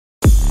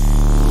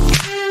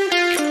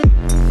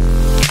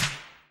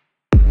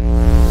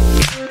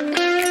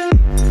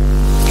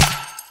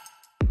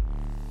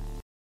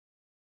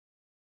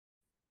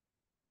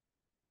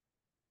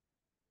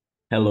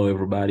Hello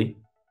everybody,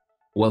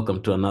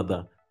 welcome to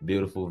another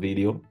beautiful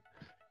video.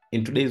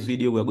 In today's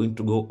video, we're going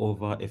to go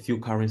over a few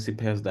currency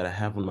pairs that I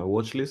have on my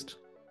watch list,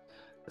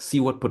 see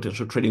what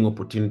potential trading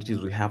opportunities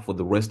we have for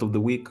the rest of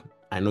the week.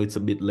 I know it's a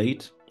bit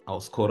late. I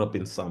was caught up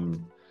in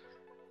some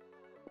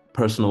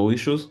personal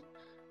issues.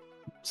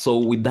 So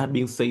with that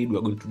being said,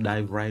 we're going to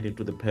dive right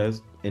into the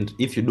pairs. And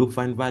if you do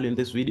find value in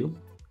this video,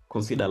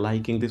 consider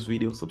liking this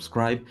video,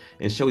 subscribe,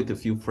 and share with a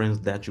few friends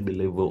that you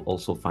believe will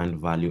also find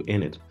value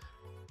in it.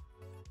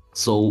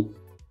 So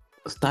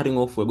starting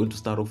off, we're going to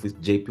start off with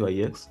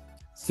JPYX.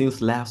 Since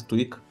last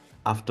week,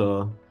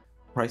 after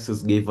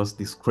prices gave us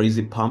this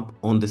crazy pump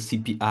on the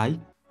CPI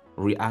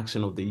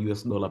reaction of the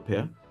US dollar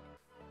pair,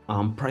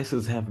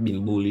 prices have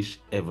been bullish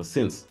ever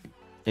since.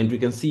 And we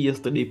can see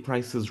yesterday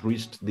prices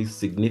reached this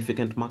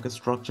significant market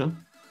structure.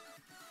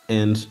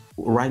 And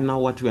right now,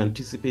 what we're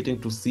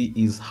anticipating to see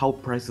is how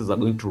prices are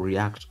going to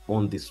react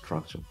on this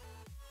structure.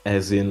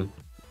 As in,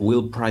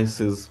 will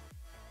prices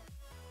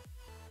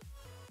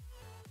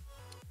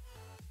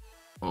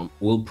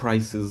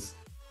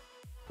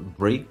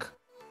break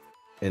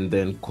and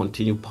then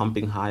continue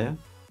pumping higher,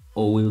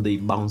 or will they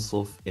bounce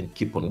off and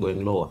keep on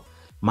going lower?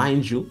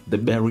 Mind you, the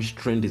bearish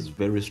trend is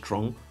very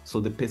strong, so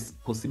the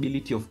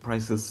possibility of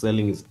prices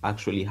selling is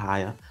actually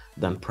higher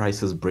than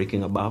prices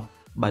breaking above.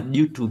 But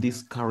due to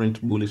this current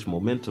bullish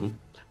momentum,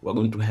 we're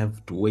going to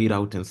have to wait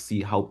out and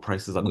see how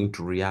prices are going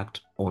to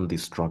react on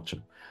this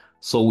structure.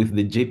 So with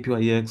the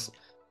JPYX,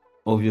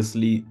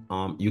 obviously,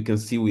 you can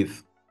see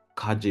with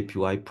CAD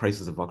JPY,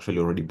 prices have actually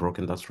already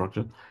broken that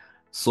structure.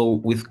 So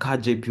with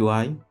CAD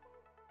JPY,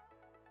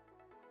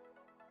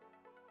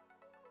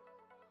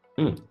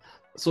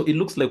 so it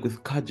looks like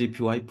with CAD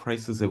JPY,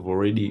 prices have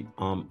already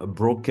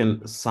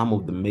broken some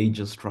of the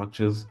major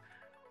structures,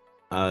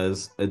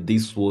 as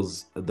this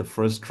was the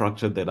first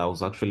structure that I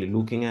was actually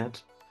looking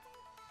at.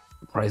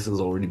 Prices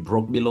already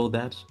broke below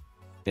that.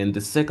 And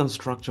the second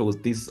structure was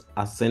this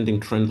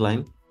ascending trend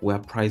line, where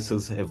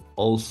prices have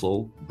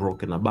also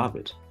broken above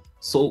it.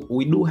 So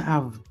we do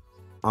have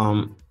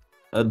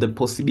the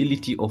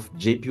possibility of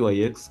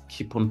JPYX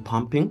keep on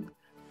pumping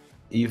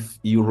if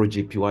Euro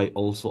JPY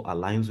also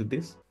aligns with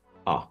this.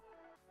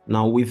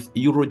 Now with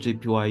Euro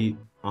JPY,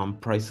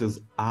 prices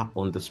are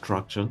on the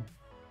structure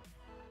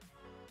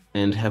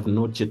and have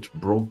not yet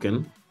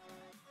broken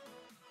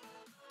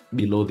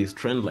below this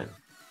trend line.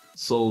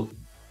 So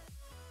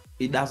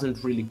it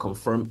doesn't really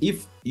confirm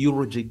if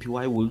Euro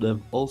JPY would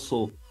have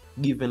also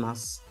given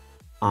us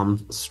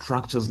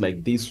structures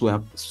like this, where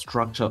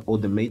structure or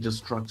the major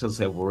structures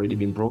have already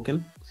been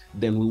broken,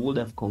 then we would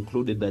have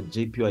concluded that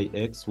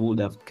JPYX would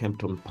have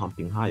kept on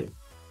pumping higher.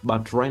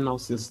 But right now,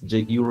 since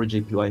Euro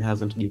JPY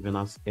hasn't given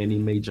us any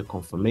major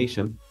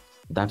confirmation,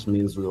 that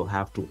means we'll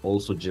have to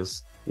also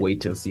just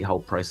wait and see how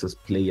prices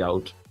play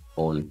out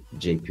on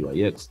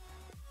JPYX.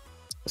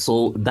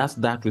 So that's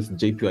that with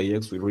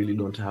JPYX. We really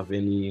don't have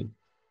any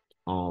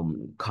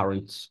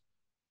current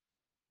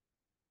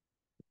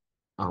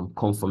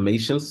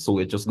confirmations, so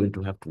we're just going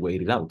to have to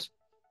wait it out.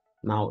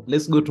 Now,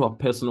 let's go to our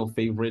personal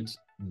favorite,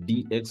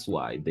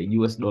 DXY, the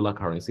US dollar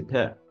currency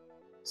pair.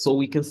 So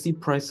we can see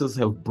prices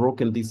have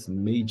broken this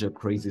major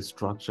crazy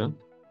structure.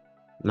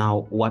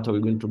 Now, what are we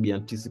going to be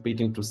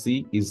anticipating to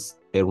see is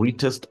a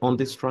retest on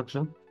this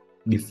structure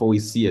before we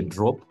see a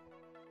drop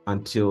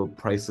until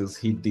prices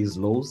hit these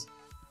lows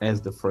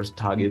as the first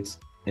targets,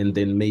 and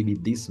then maybe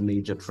this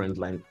major trend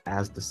line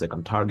as the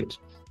second target.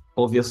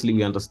 Obviously,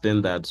 we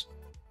understand that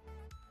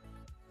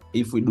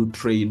if we do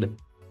trade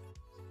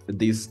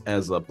this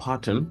as a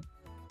pattern,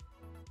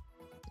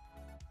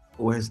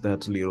 where's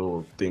that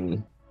little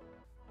thing?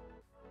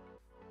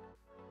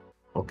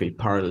 Okay,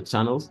 parallel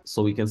channels.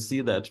 So we can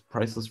see that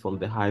prices from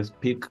the highest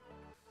peak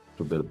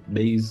to the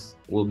base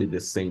will be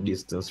the same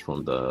distance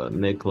from the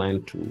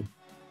neckline to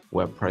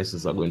where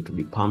prices are going to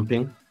be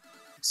pumping.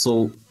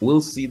 So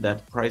we'll see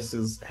that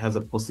prices has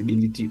a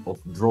possibility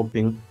of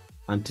dropping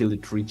until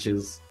it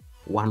reaches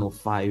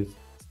 105,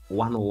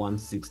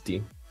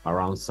 101.60,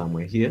 around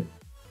somewhere here,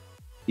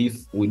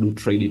 if we do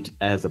trade it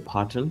as a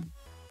pattern.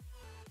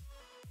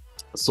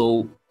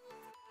 So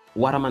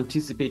what I'm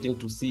anticipating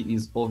to see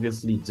is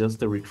obviously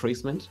just a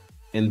retracement,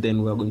 and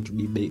then we're going to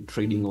be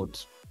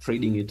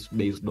trading it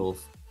based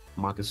off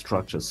market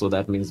structure. So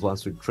that means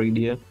once we trade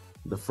here,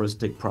 the first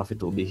take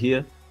profit will be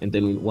here, and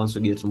then once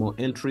we get more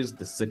entries,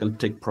 the second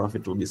take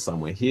profit will be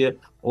somewhere here.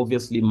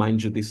 Obviously,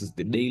 mind you, this is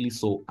the daily,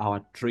 so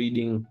our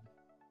trading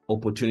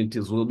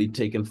opportunities will be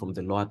taken from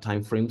the lower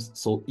time frames.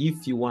 So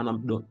if you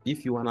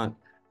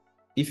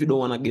don't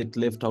want to get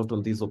left out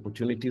on these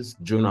opportunities,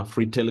 join our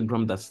free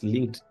Telegram that's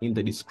linked in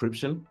the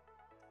description,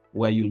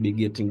 where you'll be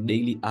getting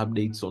daily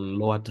updates on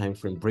lower time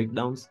frame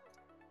breakdowns.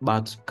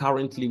 But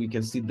currently, we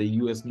can see the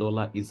US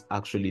dollar is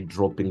actually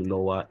dropping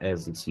lower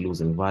as it's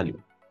losing value.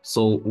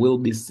 So we'll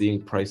be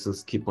seeing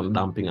prices keep on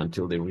dumping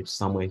until they reach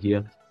somewhere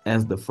here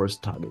as the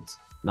first targets.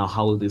 Now,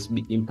 how will this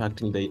be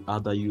impacting the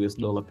other US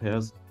dollar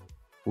pairs?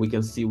 We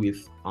can see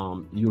with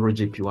Euro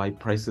JPY,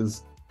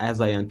 prices, as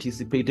I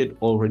anticipated,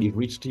 already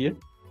reached here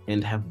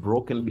and have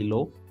broken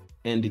below,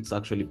 and it's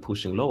actually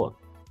pushing lower.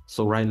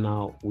 So right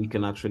now, we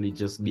can actually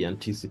just be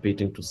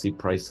anticipating to see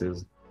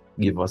prices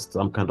give us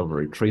some kind of a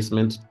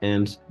retracement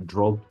and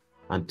drop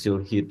until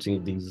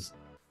hitting these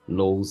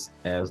lows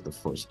as the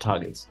first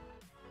targets.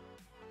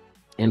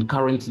 And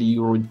currently,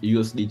 Euro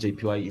USD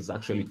JPY is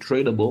actually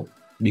tradable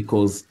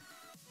because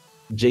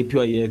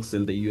JPYX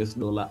and the US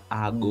dollar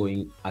are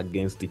going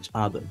against each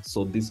other.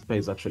 So this pair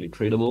is actually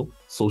tradable.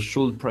 So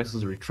should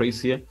prices retrace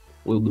here,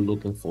 we'll be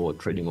looking for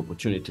trading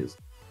opportunities.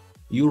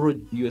 Euro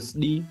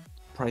USD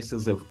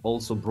prices have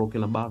also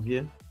broken above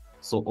here.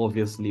 So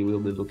obviously we'll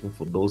be looking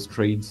for those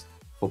trades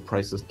for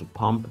prices to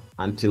pump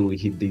until we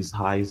hit these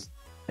highs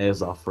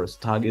as our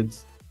first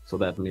targets. So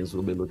that means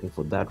we'll be looking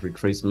for that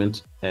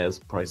retracement as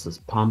prices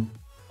pump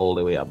all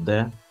the way up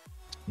there.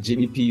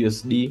 GBP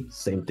USD,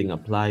 same thing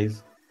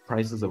applies.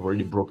 Prices have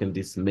already broken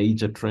this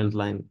major trend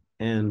line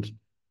and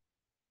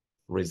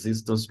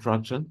resistance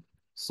structure.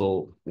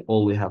 So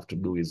all we have to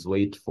do is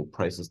wait for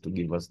prices to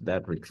give us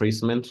that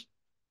retracement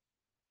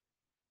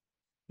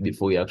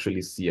before we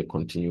actually see a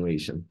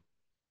continuation.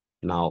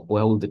 Now,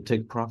 where will the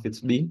take profits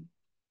be?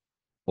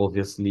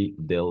 Obviously,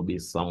 they'll be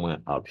somewhere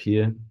up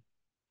here.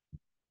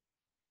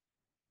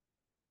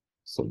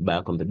 So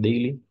back on the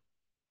daily.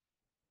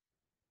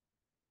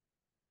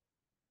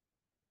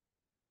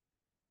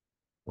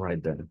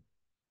 Right there.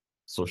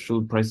 So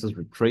should prices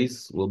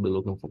retrace, we'll be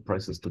looking for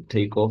prices to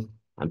take off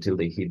until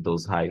they hit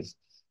those highs.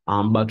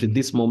 But with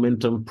this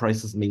momentum,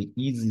 prices may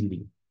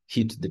easily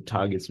hit the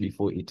targets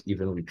before it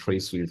even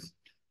retraces with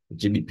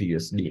GBP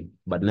USD.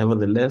 But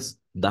nevertheless,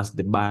 that's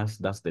the bias,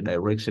 that's the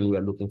direction we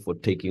are looking for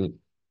taking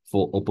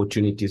for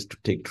opportunities to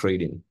take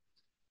trading.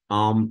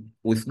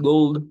 With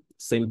gold,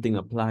 same thing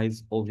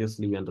applies.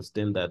 Obviously, we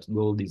understand that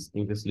gold is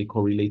inversely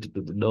correlated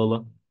to the dollar.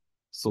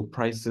 So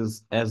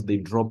prices, as they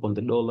drop on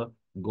the dollar,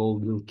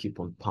 gold will keep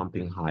on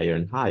pumping higher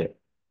and higher.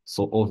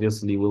 So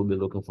obviously, we'll be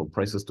looking for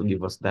prices to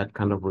give us that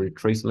kind of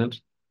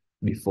retracement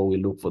before we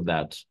look for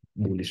that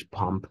bullish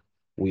pump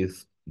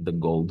with the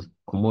gold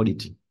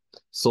commodity.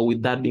 So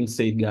with that being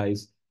said,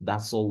 guys,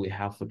 that's all we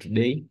have for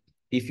today.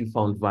 If you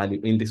found value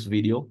in this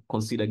video,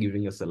 consider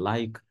giving us a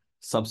like,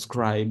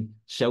 subscribe,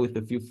 share with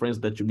a few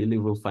friends that you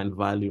believe will find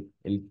value,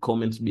 and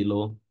comment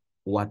below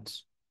what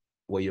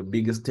were your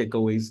biggest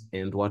takeaways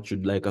and what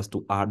you'd like us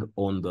to add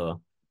on the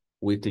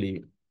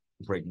weekly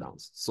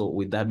breakdowns. So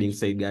with that being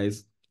said,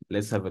 guys,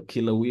 let's have a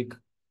killer week.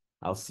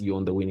 I'll see you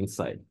on the winning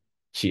side.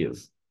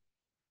 Cheers.